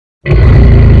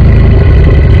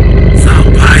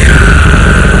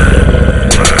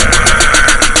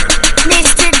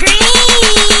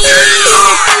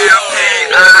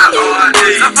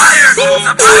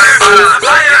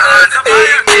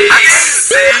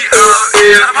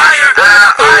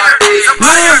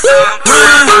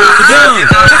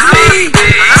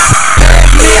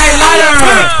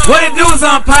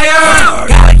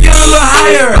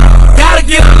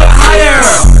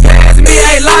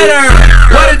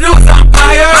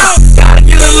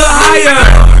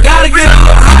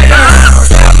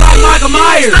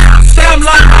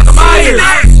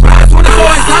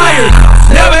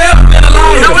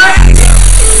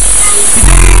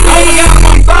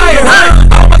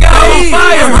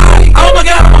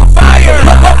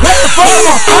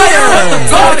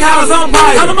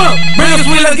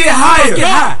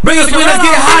Bring us when let's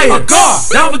get higher.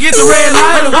 Don't forget the red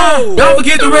lighter. Don't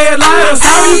forget the red lighter.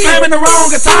 Sorry you came in the wrong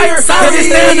attire. Cause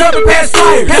it stand up and pass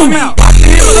fire. Watch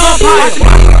me hit my Zompire.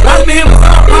 Watch me hit my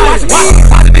Zompire.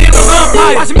 Watch me hit my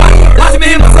Zompire. Watch me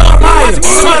hit my Zompire.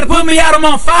 Somebody put me out, I'm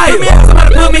on fire.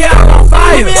 Somebody put me out, I'm on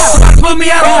fire. Somebody put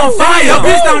me out, I'm on fire. Your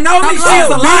bitch don't know me, she's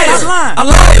a liar. A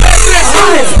liar, that's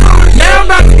that. Now I'm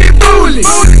about to get bullied.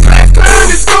 Last time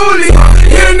is schooling.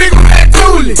 Hit a nigga with that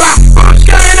toolie.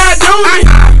 Can I do it?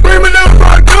 Bring me up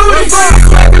for duty.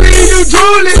 I believe you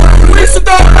Julie. We used to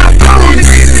throw about duty.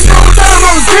 This whole time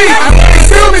I was deep.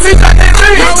 Excuse me, bitch, I can't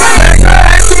think. I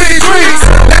had too many dreams.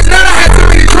 Last night I had too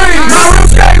many dreams. My room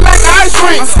skating like ice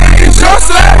cream. It's your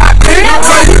slab, I think.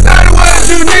 So you thought it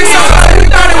was you need. You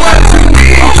thought it was you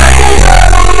need. Taking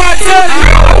blood on my telly.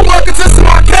 I'm working to some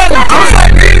R. Kelly. I was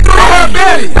like, need to throw her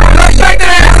belly. Like, shake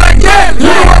that ass like Kelly.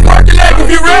 You know what, work your leg if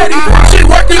you ready. She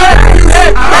work your leg if you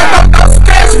heavy. Throw some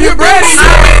cash if you ready.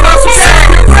 Throw some cash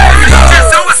if you ready. Just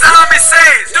do what Simon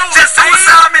says. Just do what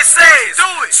Simon says.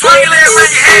 Swing your leg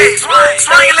around your head.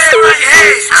 Swing your leg around your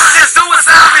head. Just do what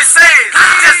Simon says.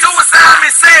 Just do what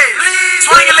Simon says.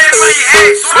 Swing your leg around your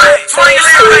head. Swing your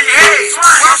leg around your head.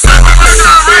 Well, Simon works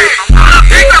on red.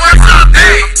 He can work on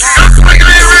day. Swing your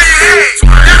leg around your head.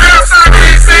 You know what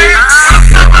Simon says?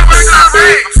 Simon works on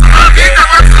red. He can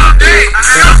work on day.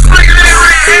 Swing your leg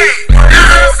around your head. You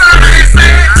know what Simon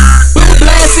says? Boom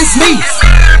blast is me.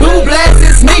 Boom blast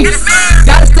is me.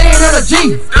 Gotta stay in the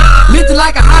G. Lifted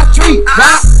like a hot tree.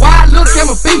 Why look at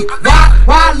my feet?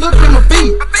 Why look at my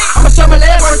feet? I'ma show my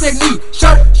leg work technique.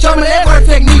 Show my leg work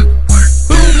technique.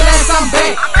 Boom blast, I'm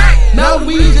back. No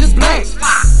weed, just blacks.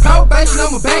 Cold banking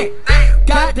on my back.